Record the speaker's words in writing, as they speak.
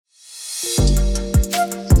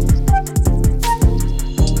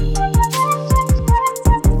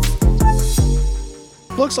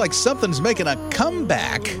looks like something's making a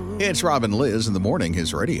comeback. It's Robin Liz in the morning,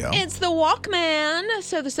 his radio. It's the Walkman.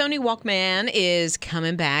 So the Sony Walkman is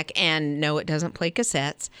coming back, and no, it doesn't play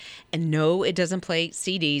cassettes, and no, it doesn't play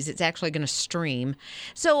CDs. It's actually going to stream.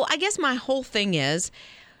 So I guess my whole thing is,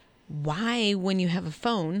 why, when you have a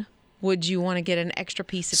phone, would you want to get an extra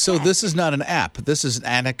piece of So tech? this is not an app. This is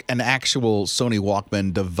an actual Sony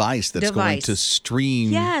Walkman device that's going to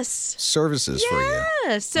stream services for you.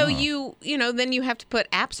 Yes. So then you have to put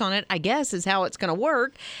apps on it, I guess, is how it's going to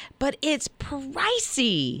work. But it's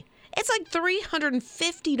pricey. It's like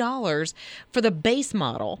 $350 for the base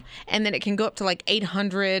model. And then it can go up to like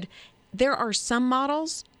 $800. There are some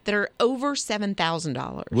models that are over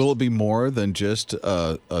 $7,000. Will it be more than just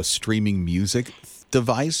a streaming music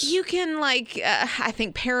device? You can, I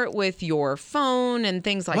think, pair it with your phone and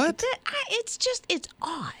things like that. It's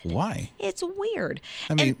odd. Why? It's weird.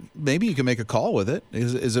 I mean, maybe you can make a call with it.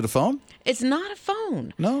 Is it a phone? It's not a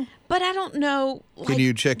phone. No? But I don't know. Can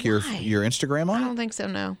you check your Instagram on it? I don't think so,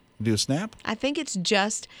 no. Do a snap? I think it's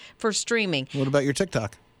just for streaming. What about your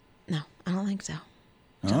TikTok? No, I don't think so.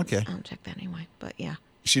 Okay. I don't check that anyway, but yeah.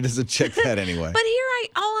 She doesn't check that anyway. But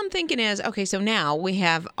all I'm thinking is, okay, so now we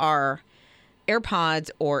have our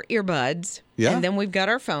AirPods or earbuds, and then we've got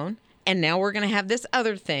our phone, and now we're going to have this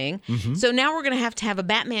other thing. Mm-hmm. So now we're going to have a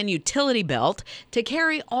Batman utility belt to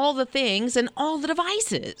carry all the things and all the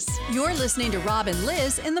devices. You're listening to Robin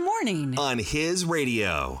Liz in the morning on his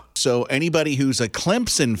radio. So anybody who's a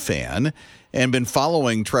Clemson fan and been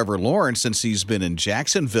following Trevor Lawrence since he's been in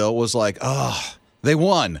Jacksonville was like, oh, they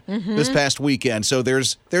won this past weekend. So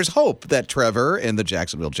there's hope that Trevor and the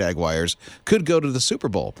Jacksonville Jaguars could go to the Super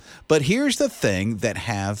Bowl. But here's the thing that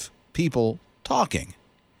have people talking.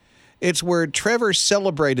 It's where Trevor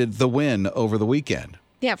celebrated the win over the weekend.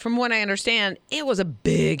 Yeah, from what I understand, it was a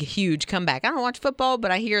big, huge comeback. I don't watch football,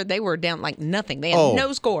 but I hear they were down like nothing. They had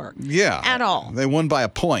no score at all. They won by a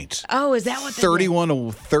point. Oh, is that what they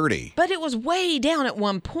 31-30. But it was way down at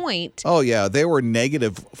one point. Oh, yeah. They were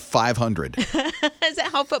negative 500. Is that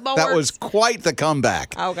how football works? That was quite the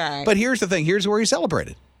comeback. Okay. But here's the thing. Here's where he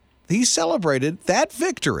celebrated. He celebrated that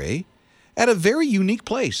victory at a very unique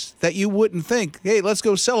place that you wouldn't think, hey, let's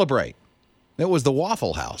go celebrate. It was the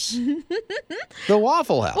Waffle House. The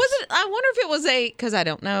Waffle House. Was it? I wonder if it was because I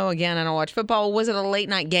don't know. Again, I don't watch football. Was it a late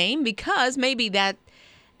night game? Because maybe that,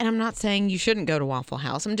 and I'm not saying you shouldn't go to Waffle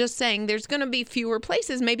House. I'm just saying there's going to be fewer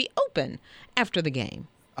places maybe open after the game.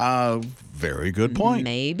 Very good point.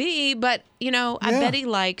 Maybe, but I bet he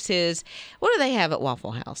likes his, what do they have at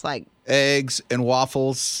Waffle House? Like eggs and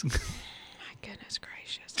waffles. Goodness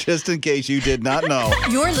gracious. Just in case you did not know.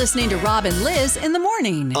 You're listening to Robin Liz in the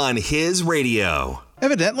morning on his radio.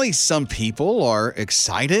 Evidently, some people are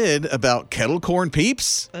excited about kettle corn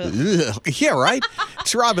peeps. Yeah, right?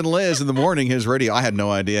 It's Robin Liz in the morning, his radio. I had no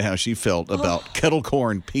idea how she felt about kettle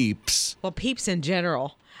corn peeps. Well, peeps in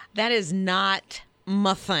general. That is not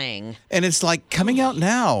my thing. And it's like coming out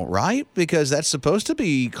now, right? Because that's supposed to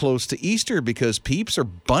be close to Easter because peeps are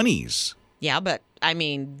bunnies. Yeah, but I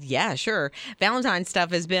mean, yeah, sure. Valentine's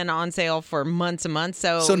stuff has been on sale for months and months.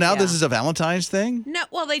 So now this is a Valentine's thing? No,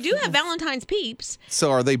 well, they do have Valentine's peeps. So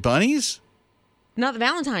are they bunnies? Not the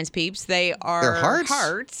Valentine's peeps. They are They're hearts?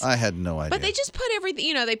 hearts. I had no idea. But they just put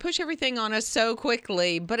everything, they push everything on us so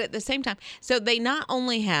quickly, but at the same time. So they not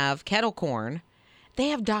only have kettle corn, they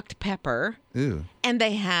have Dr. Pepper. Ew. And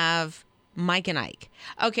they have Mike and Ike.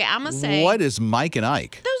 Okay, I'm going to say. What is Mike and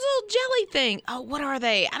Ike? Those little jelly thing. Oh, what are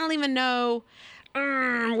they? I don't even know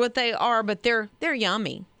what they are, but they're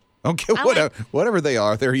yummy. Okay, whatever they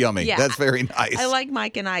are, they're yummy. Yeah, that's very nice. I like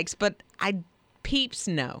Mike and Ike's, but peeps,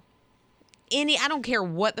 no. I don't care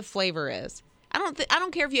what the flavor is. I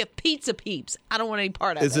don't care if you have pizza peeps. I don't want any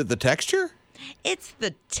part of it. Is it the texture? It's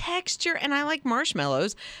the texture, and I like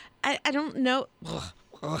marshmallows. I don't know.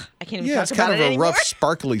 I can't even talk about it anymore. Yeah, it's kind of a rough,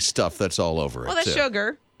 sparkly stuff that's all over it. Well, that's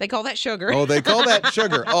sugar. They call that sugar. Oh, they call that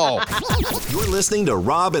sugar. Oh. You're listening to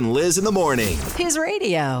Rob and Liz in the morning. His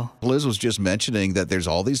radio. Liz was just mentioning that there's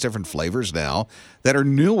all these different flavors now that are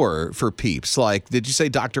newer for peeps. Like, did you say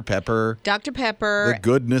Dr. Pepper? Dr. Pepper. The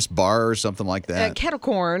Goodness Bar or something like that. Kettle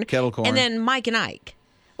corn. Kettle corn. And then Mike and Ike.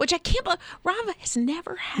 Which I can't believe. Rob has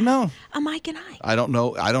never had a Mike and Ike. I don't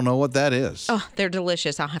know what that is. Oh, they're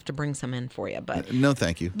delicious. I'll have to bring some in for you. But no,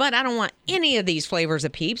 thank you. But I don't want any of these flavors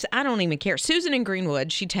of Peeps. I don't even care. Susan in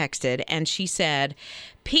Greenwood, she texted and she said,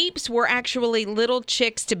 Peeps were actually little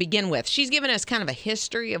chicks to begin with. She's given us kind of a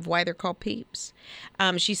history of why they're called peeps.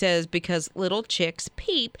 She says because little chicks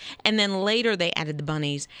peep, and then later they added the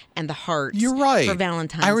bunnies and the hearts. You're right. For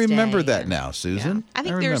Valentine's I remember Day. that now, Susan. I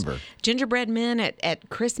think remember. there's gingerbread men at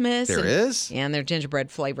Christmas. There is? Yeah, and they're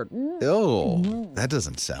gingerbread flavored. Oh, that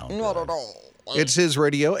doesn't sound Not at all. It's His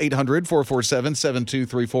Radio,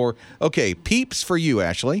 800-447-7234. Okay, peeps for you,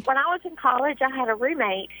 Ashley. When I was in college, I had a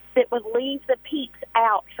roommate that would leave the peeps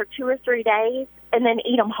out for 2 or 3 days and then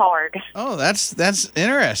eat them hard. Oh, that's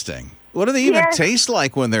interesting. What do they even Yes. taste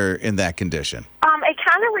like when they're in that condition? It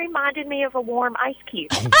kind of reminded me of a warm ice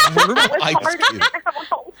cube. Warm It was ice hard to cube.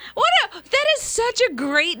 swallow. That is such a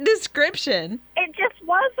great description. It just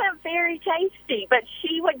wasn't very tasty, but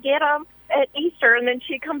she would get them at Easter, and then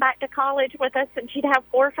she'd come back to college with us, and she'd have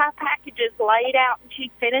 4 or 5 packages laid out, and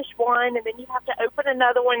she'd finish one, and then you have to open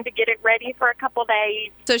another one to get it ready for a couple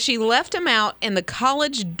days. So she left them out in the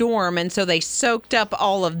college dorm, and so they soaked up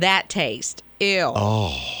all of that taste. Ew.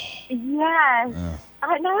 Oh. Yes,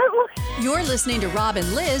 I know. You're listening to Rob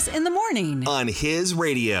and Liz in the morning. On His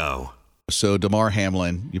Radio. So Damar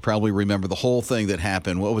Hamlin, you probably remember the whole thing that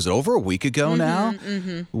happened. What was it, over a week ago now?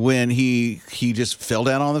 When he just fell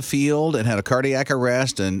down on the field and had a cardiac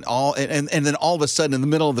arrest, and then all of a sudden in the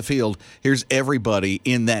middle of the field, here's everybody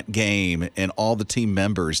in that game and all the team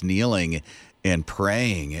members kneeling and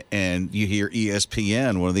praying, and you hear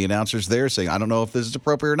ESPN, one of the announcers there, saying, I don't know if this is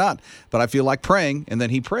appropriate or not, but I feel like praying, and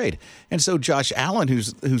then he prayed. And so Josh Allen,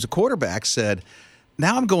 who's a quarterback, said,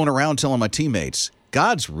 now I'm going around telling my teammates,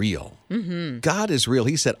 God's real. God is real.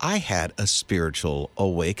 He said, I had a spiritual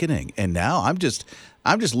awakening, and now I'm just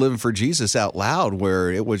living for Jesus out loud,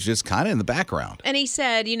 where it was just kind of in the background. And he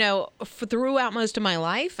said, throughout most of my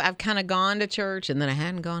life, I've kind of gone to church and then I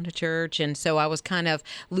hadn't gone to church. And so I was kind of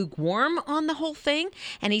lukewarm on the whole thing.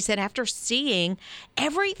 And he said, after seeing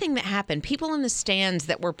everything that happened, people in the stands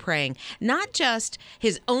that were praying, not just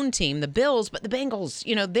his own team, the Bills, but the Bengals,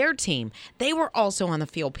 their team, they were also on the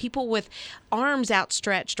field. People with arms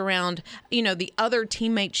outstretched around, the other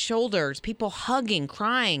teammates' shoulders, people hugging,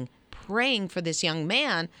 crying, praying for this young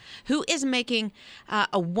man who is making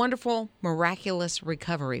a wonderful, miraculous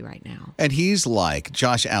recovery right now. And he's like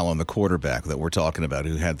Josh Allen, the quarterback that we're talking about,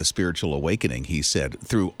 who had the spiritual awakening, he said,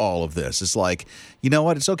 through all of this. It's like, you know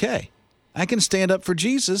what? It's okay. I can stand up for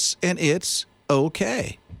Jesus, and it's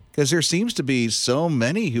okay. Because there seems to be so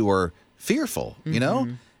many who are fearful,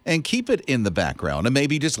 and keep it in the background and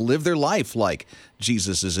maybe just live their life like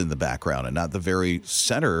Jesus is in the background and not the very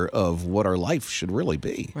center of what our life should really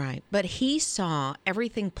be. Right. But he saw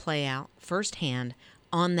everything play out firsthand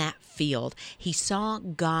on that field. He saw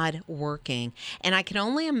God working. And I can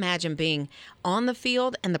only imagine being on the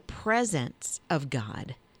field and the presence of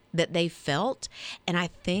God that they felt. And I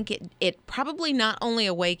think it probably not only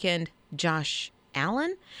awakened Josh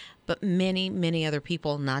Allen, but many, many other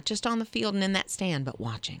people, not just on the field and in that stand, but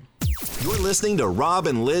watching. You're listening to Rob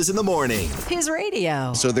and Liz in the morning. His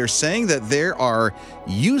Radio. So they're saying that there are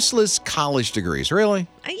useless college degrees. Really?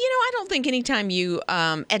 I don't think anytime you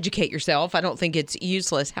educate yourself, I don't think it's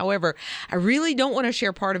useless. However, I really don't want to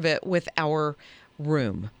share part of it with our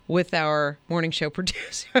room, with our morning show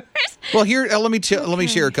producers. Well, here, let me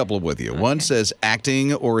share a couple with you. One says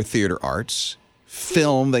acting or theater arts.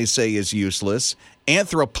 Film, they say, is useless.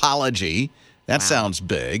 Anthropology, that sounds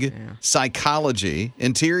big. Yeah. Psychology,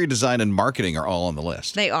 interior design, and marketing are all on the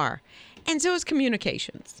list. They are. And so is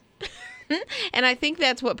communications. And I think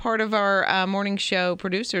that's what part of our morning show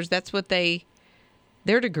producers, that's what their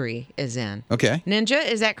degree is in. Okay. Ninja,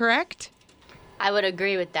 is that correct? I would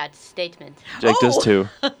agree with that statement. Jake does too.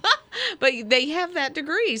 But they have that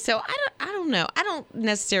degree, so I don't know. I don't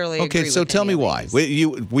necessarily agree Okay, so with tell any me of why.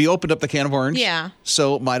 these. We opened up the can of worms. Yeah.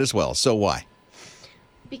 So might as well. So why?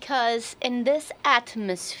 Because in this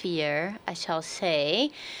atmosphere, I shall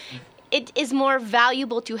say, it is more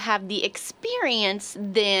valuable to have the experience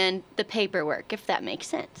than the paperwork, if that makes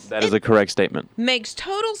sense. That is a correct statement. Makes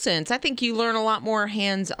total sense. I think you learn a lot more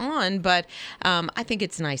hands-on, but I think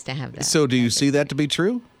it's nice to have that. So do you see that to be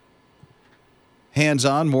true?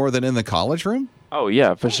 Hands-on more than in the college room? Oh,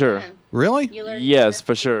 yeah, for sure. Really? You learn Yes,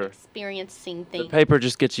 for sure. experiencing The things. paper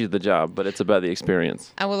just gets you the job, but it's about the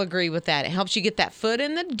experience. I will agree with that. It helps you get that foot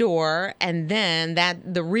in the door, and then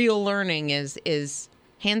the real learning is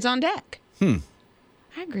hands on deck. I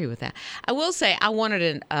agree with that. I will say I wanted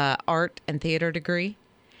an art and theater degree,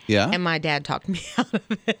 Yeah. and my dad talked me out of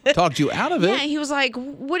it. Talked you out of it? Yeah, he was like,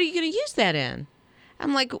 "What are you going to use that in?"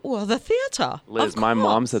 I'm like, "Well, the theater." Liz, Of my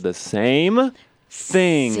mom course. said the same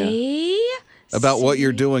thing. See? About what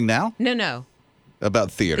you're doing now? No, About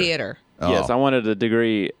theater. theater. Yes, Oh. I wanted a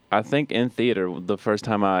degree, I think, in theater the first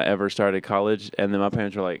time I ever started college. And then my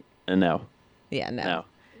parents were like, no, Yeah, no. no.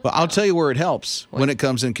 Well, I'll tell you where it helps when it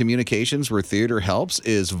comes in communications, where theater helps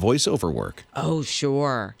is voiceover work. Oh,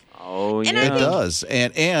 sure. Oh, And I yeah. It does.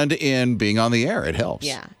 And in being on the air, it helps.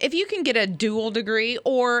 Yeah. If you can get a dual degree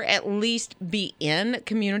or at least be in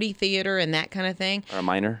community theater and that kind of thing, Or a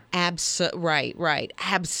minor. right.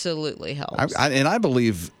 Absolutely helps. I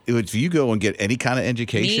believe if you go and get any kind of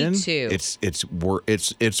education, Me too.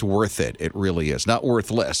 it's worth it. It really is. Not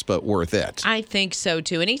worthless, but worth it. I think so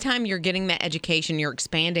too. Anytime you're getting that education, you're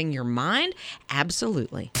expanding your mind.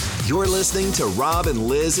 Absolutely. You're listening to Rob and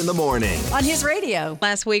Liz in the morning. On his radio.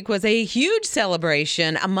 Last week was a huge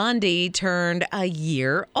celebration. Amandi turned a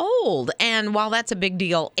year old. And while that's a big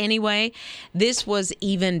deal anyway, this was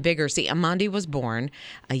even bigger. See, Amandi was born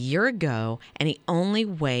a year ago and he only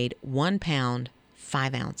weighed 1 pound,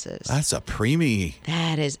 5 ounces. That's a preemie.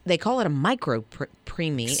 That is, they call it a micro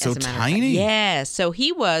preemie. So as a matter tiny? Of fact. Yeah. So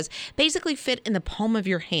he was basically fit in the palm of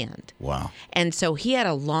your hand. Wow. And so he had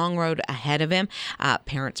a long road ahead of him.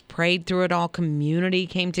 Parents prayed through it all. Community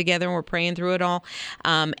came together and were praying through it all.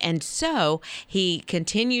 And so he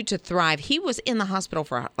continued to thrive. He was in the hospital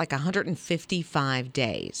for like 155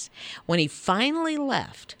 days. When he finally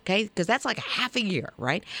left, okay, because that's like a half a year,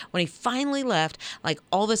 right? When he finally left, like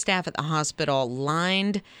all the staff at the hospital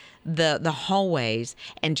lined the hallways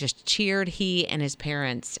and just cheered he and his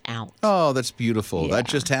parents out. Oh, that's beautiful. Yeah. That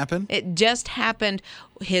just happened? It just happened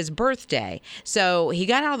his birthday. So he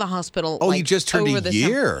got out of the hospital. Oh, he just turned over a the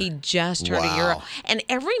year. He just turned a year Wow. old. And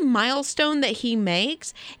every milestone that he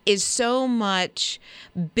makes is so much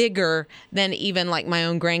bigger than even like my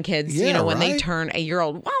own grandkids, Yeah, when they right? turn a year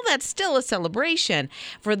old. While that's still a celebration,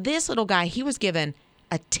 for this little guy, he was given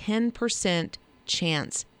a 10%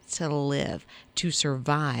 chance to live, to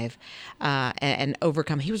survive, and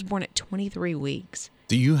overcome. He was born at 23 weeks.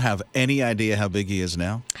 Do you have any idea how big he is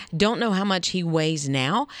now? Don't know how much he weighs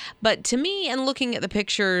now, but to me, and looking at the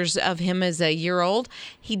pictures of him as a year old,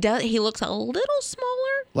 he looks a little smaller.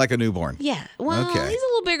 Like a newborn. Yeah, well, Okay. he's a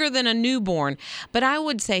little bigger than a newborn, but I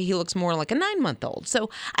would say he looks more like a 9-month-old. So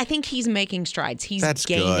I think he's making strides. He's That's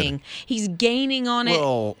good. gaining. He's gaining on it.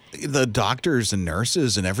 Well, the doctors and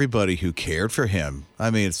nurses and everybody who cared for him, I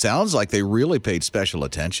mean, it sounds like they really paid special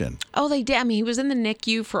attention. Oh, they did. I mean, he was in the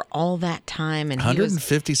NICU for all that time, and he was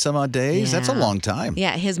 150 some odd days? That's a Yeah. long time.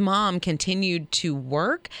 Yeah, his mom continued to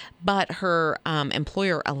work, but her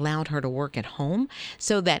employer allowed her to work at home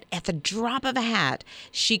so that at the drop of a hat,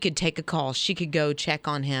 she could take a call. She could go check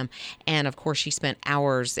on him. And of course, she spent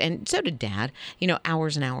hours, and so did Dad,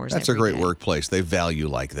 hours and hours. That's a every great day. workplace. They value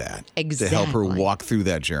like that. To help her Exactly. walk through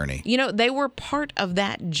that journey. They were part of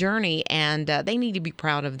that journey, and they need to be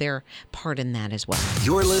proud of their part in that as well.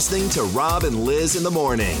 You're listening to Rob and Liz in the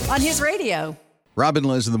morning. On his radio. Robin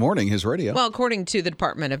Liz in the morning, his radio. Well, according to the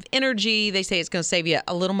Department of Energy, they say it's going to save you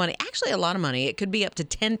a little money. Actually, a lot of money. It could be up to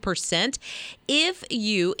 10% if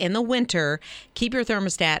you, in the winter, keep your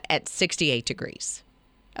thermostat at 68 degrees.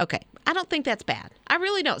 Okay. I don't think that's bad. I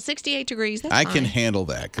really don't. 68 degrees, that's I fine. can handle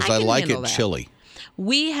that because I I can like it handle that. chilly.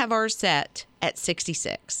 We have ours set at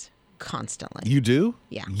 66 constantly. You do?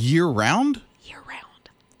 Yeah. Year round? Year round.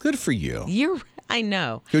 Good for you. I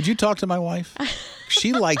know. Could you talk to my wife?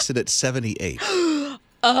 She likes it at 78.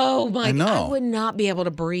 Oh my! I know. I would not be able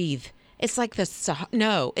to breathe. It's like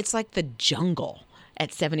it's like the jungle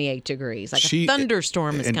at 78 degrees. Like a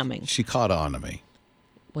thunderstorm is and coming. She caught on to me.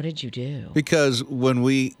 What did you do? Because when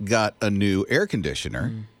we got a new air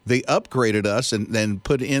conditioner, they upgraded us and then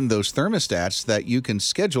put in those thermostats that you can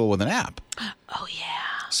schedule with an app. Oh yeah.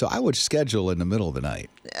 So I would schedule in the middle of the night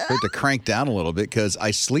for it to crank down a little bit because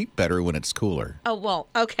I sleep better when it's cooler. Oh well.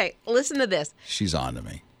 Okay. Listen to this. She's on to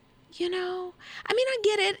me. I mean, I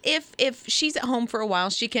get it. If she's at home for a while,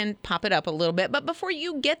 she can pop it up a little bit. But before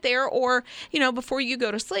you get there, or before you go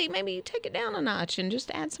to sleep, maybe you take it down a notch and just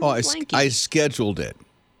add some blankets. I scheduled it.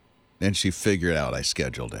 And she figured out I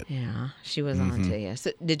scheduled it. Yeah, she was on to you.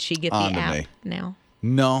 So did she get the On to app me. now?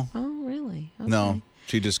 No, Oh, really? Okay. no.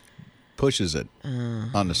 She just pushes it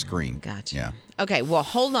on the screen. Gotcha. Yeah. Okay, well,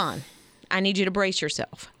 hold on. I need you to brace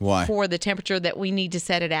yourself. Why? For the temperature that we need to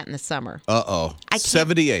set it at in the summer. Uh-oh. I can't-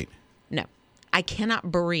 78. No, I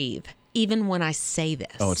cannot breathe even when I say this.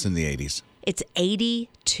 Oh, it's in the 80s. It's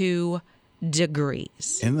 82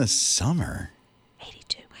 degrees. In the summer.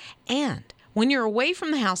 82. And when you're away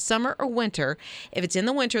from the house, summer or winter, if it's in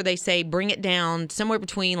the winter, they say bring it down somewhere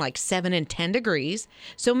between like 7 and 10 degrees.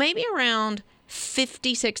 So maybe around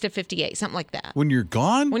 56 to 58, something like that. When you're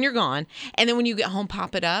gone? When you're gone. And then when you get home,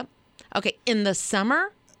 pop it up. Okay, in the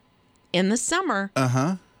summer,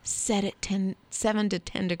 Uh-huh. set it 7 to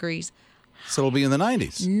 10 degrees So it'll be in the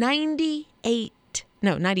 90s.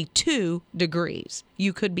 92 degrees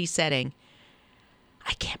you could be setting.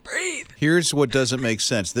 I can't breathe. Here's what doesn't make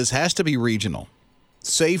sense. This has to be regional.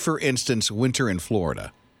 Say, for instance, winter in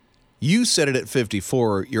Florida. You set it at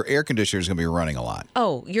 54. Your air conditioner is going to be running a lot.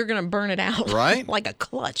 Oh, you're going to burn it out. Right? Like a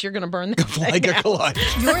clutch. You're going to burn that thing Like a out. clutch.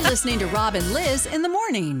 You're listening to Rob and Liz in the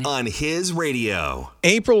morning. On his radio.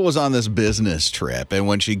 April was on this business trip, and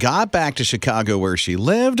when she got back to Chicago where she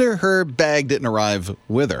lived, her bag didn't arrive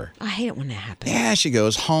with her. I hate it when that happens. Yeah, she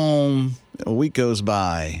goes home. A week goes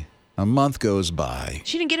by. A month goes by.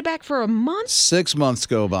 She didn't get it back for a month? 6 months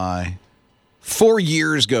go by. 4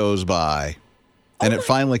 years goes by. And it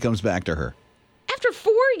finally comes back to her. After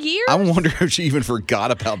 4 years? I wonder if she even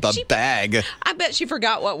forgot about the bag. I bet she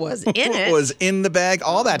forgot what was in it. What was in the bag,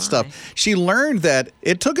 all that stuff. She learned that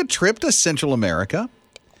it took a trip to Central America.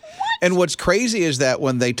 And what's crazy is that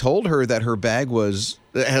when they told her that her bag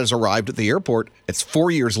has arrived at the airport, it's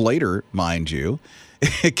 4 years later, mind you,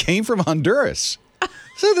 it came from Honduras.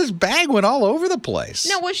 So this bag went all over the place.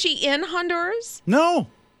 Now, was she in Honduras? No.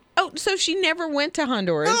 Oh, so she never went to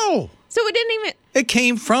Honduras? No. So it didn't even... It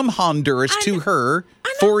came from Honduras to her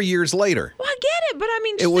 4 years later. Well, I get it, but I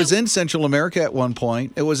mean... It was in Central America at one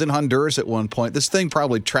point. It was in Honduras at one point. This thing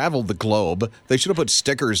probably traveled the globe. They should have put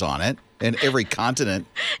stickers on it in every continent.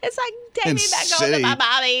 It's like, take and me back city. home to my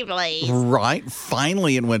Bobby, please. Right.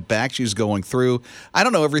 Finally, it went back. She's going through. I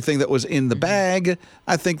don't know everything that was in the bag.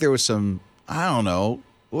 I think there was some, I don't know,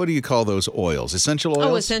 what do you call those oils? Essential oils?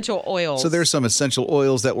 Oh, essential oils. So there's some essential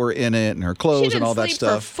oils that were in it and her she clothes didn't and all that sleep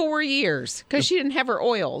stuff. for 4 years because she didn't have her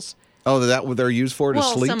oils. Oh, that what they're used for to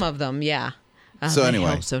Well, sleep? some of them, yeah. So they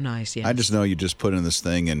anyway, help so nice, yeah. I just know you just put in this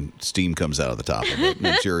thing and steam comes out of the top of it. And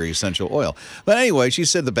it's your essential oil. But anyway, she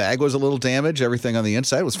said the bag was a little damaged. Everything on the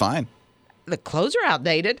inside was fine. The clothes are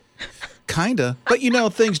outdated. Kinda. But you know,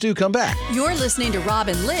 things do come back. You're listening to Rob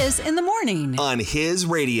and Liz in the morning. On his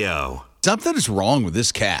radio. Something's wrong with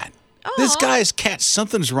this cat. This guy's cat,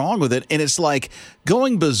 something's wrong with it. And it's like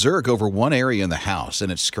going berserk over one area in the house.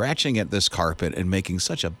 And it's scratching at this carpet and making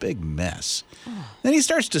such a big mess. Then he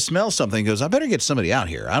starts to smell something and goes, I better get somebody out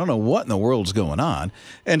here. I don't know what in the world's going on.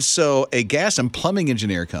 And so a gas and plumbing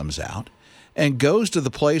engineer comes out and goes to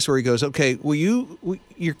the place where he goes, okay,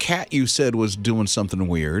 your cat you said was doing something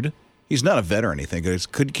weird. He's not a vet or anything. He goes,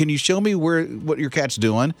 can you show me what your cat's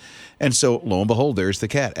doing? And so lo and behold, there's the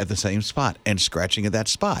cat at the same spot and scratching at that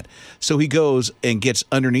spot. So he goes and gets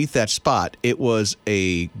underneath that spot. It was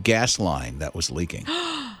a gas line that was leaking.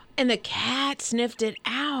 And the cat sniffed it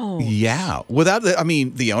out. Yeah.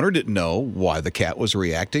 The owner didn't know why the cat was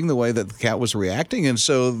reacting the way that the cat was reacting. And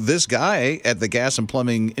so this guy at the gas and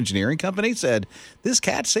plumbing engineering company said, this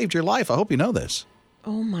cat saved your life. I hope you know this.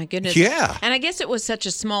 Oh, my goodness. Yeah. And I guess it was such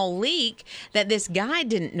a small leak that this guy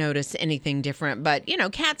didn't notice anything different. But, you know,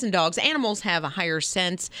 cats and dogs, animals have a higher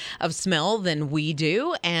sense of smell than we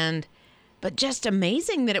do. But just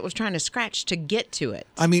amazing that it was trying to scratch to get to it.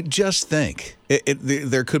 I mean, just think.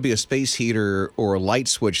 There could be a space heater or a light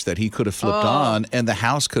switch that he could have flipped on and the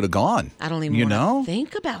house could have gone. I don't even want to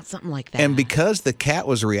think about something like that. And because the cat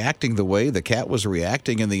was reacting the way the cat was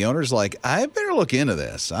reacting, and the owner's like, I better look into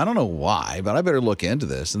this. I don't know why, but I better look into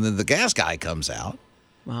this. And then the gas guy comes out.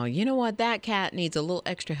 Well, you know what? That cat needs a little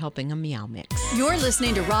extra helping of Meow Mix. You're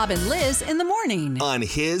listening to Rob and Liz in the morning. On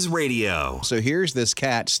his radio. So here's this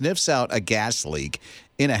cat sniffs out a gas leak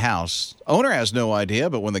in a house. Owner has no idea,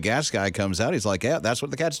 but when the gas guy comes out, he's like, yeah, that's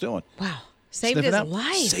what the cat's doing. Wow. Saved Sniffing his out.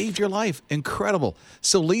 life. Saved your life. Incredible.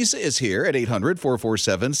 So Lisa is here at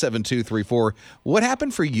 800-447-7234. What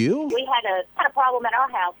happened for you? We had a problem at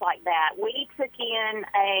our house like that. We took in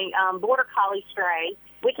a border collie stray.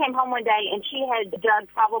 We came home one day, and she had dug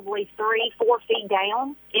probably 3-4 feet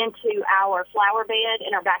down into our flower bed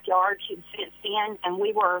in our backyard. She was fenced in, and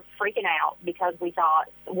we were freaking out because we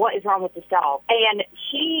thought, what is wrong with this dog? And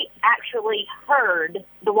she actually heard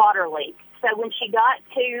the water leak. So when she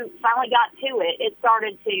finally got to it, it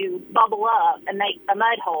started to bubble up and make a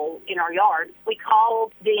mud hole in our yard. We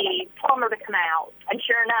called the plumber to come out, and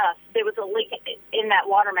sure enough, there was a leak in that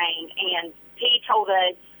water main, and he told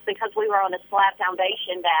us, because we were on a slab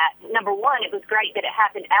foundation, that, number one, it was great that it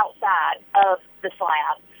happened outside of the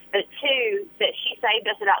slab, but two, that she saved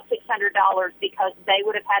us about $600 because they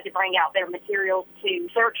would have had to bring out their materials to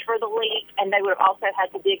search for the leak, and they would have also had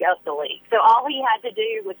to dig up the leak. So all he had to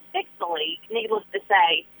do was fix the leak. Needless to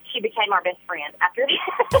say, she became our best friend after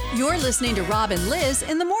that. You're listening to Rob and Liz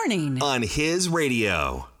in the morning. On his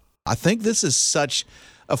radio. I think this is such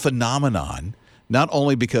a phenomenon, not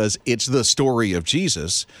only because it's the story of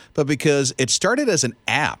Jesus, but because it started as an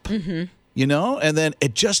app, you know, and then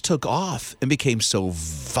it just took off and became so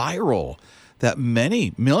viral. that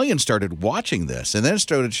millions started watching this, and then it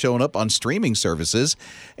started showing up on streaming services.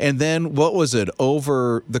 And then what was it,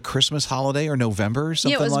 over the Christmas holiday or November or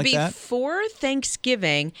something Yeah, it was like that? before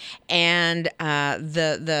Thanksgiving, and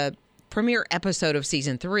the premiere episode of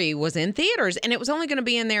season 3 was in theaters, and it was only going to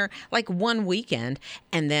be in there like one weekend,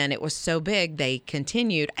 and then it was so big they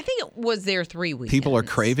continued. I think it was there 3 weeks. People are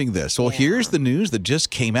craving this. Well, here's the news that just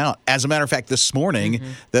came out. As a matter of fact, this morning,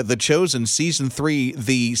 that The Chosen season 3,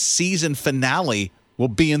 the season finale, will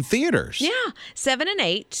be in theaters. Yeah, 7 and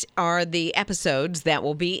 8 are the episodes that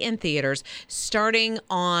will be in theaters starting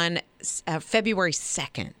on February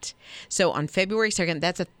 2nd. So on February 2nd,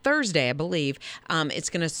 that's a Thursday, I believe, it's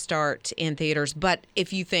going to start in theaters. But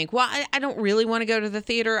if you think, well, I don't really want to go to the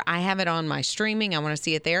theater, I have it on my streaming, I want to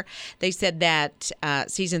see it there. They said that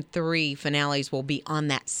season 3 finales will be on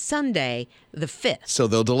that Sunday, the 5th. So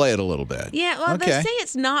they'll delay it a little bit. Yeah, well, okay. they say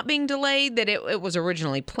it's not being delayed, that it was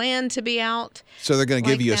originally planned to be out. So they're going to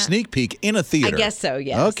give like you a that. sneak peek in a theater. I guess so,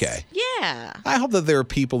 yes. Okay. Yeah. I hope that there are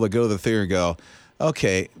people that go to the theater and go,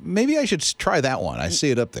 okay, maybe I should try that one. I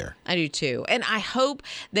see it up there. I do too. And I hope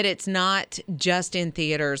that it's not just in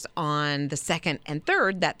theaters on the 2nd and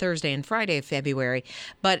 3rd, that Thursday and Friday of February,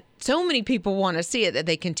 but so many people want to see it that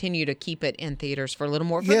they continue to keep it in theaters for a little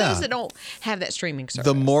more. For those that don't have that streaming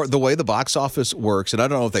service. The way the box office works, and I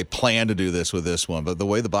don't know if they plan to do this with this one, but the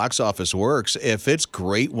way the box office works, if it's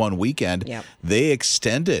great one weekend, they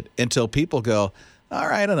extend it until people go, all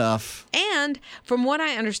right, enough. And from what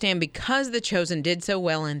I understand, because The Chosen did so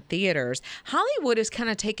well in theaters, Hollywood has kind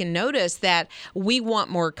of taken notice that we want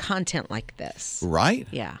more content like this. Right?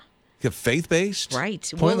 Yeah. Faith-based? Right.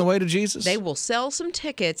 Pointing the way to Jesus? They will sell some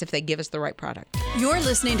tickets if they give us the right product. You're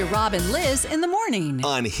listening to Rob and Liz in the morning.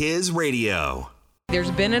 On His radio.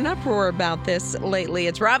 There's been an uproar about this lately.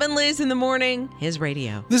 It's Rob and Liz in the morning, His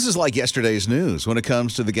radio. This is like yesterday's news when it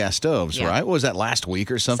comes to the gas stoves, right? What was that, last week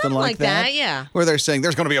or something like that? Yeah. Where they're saying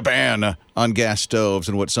there's going to be a ban on gas stoves,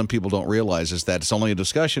 and what some people don't realize is that it's only a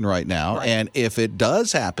discussion right now. Right. And if it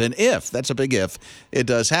does happen, that's a big if, it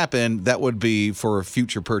does happen, that would be for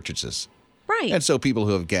future purchases. Right. And so people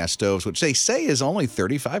who have gas stoves, which they say is only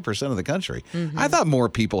 35% of the country. I thought more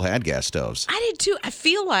people had gas stoves. I did too. I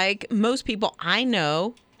feel like most people I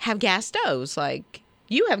know have gas stoves. Like,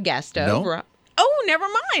 you have gas stove, No. right? Oh, never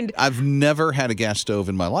mind. I've never had a gas stove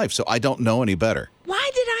in my life, so I don't know any better.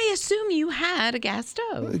 Why did I assume you had a gas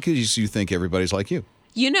stove? Because you think everybody's like you.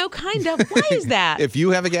 You know, kind of. Why is that? If you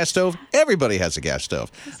have a gas stove, everybody has a gas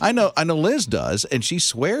stove. I know Liz does, and she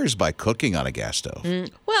swears by cooking on a gas stove.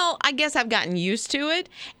 Well, I guess I've gotten used to it,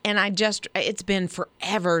 and it's been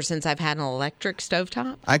forever since I've had an electric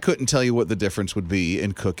stovetop. I couldn't tell you what the difference would be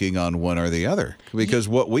in cooking on one or the other, because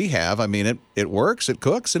what we have, I mean, it works, it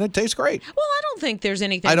cooks, and it tastes great. Well, I don't think there's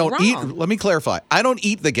anything I don't wrong. let me clarify. I don't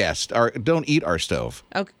eat don't eat our stove.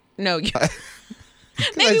 Okay. No, I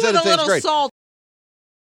maybe said with it a tastes little great. salt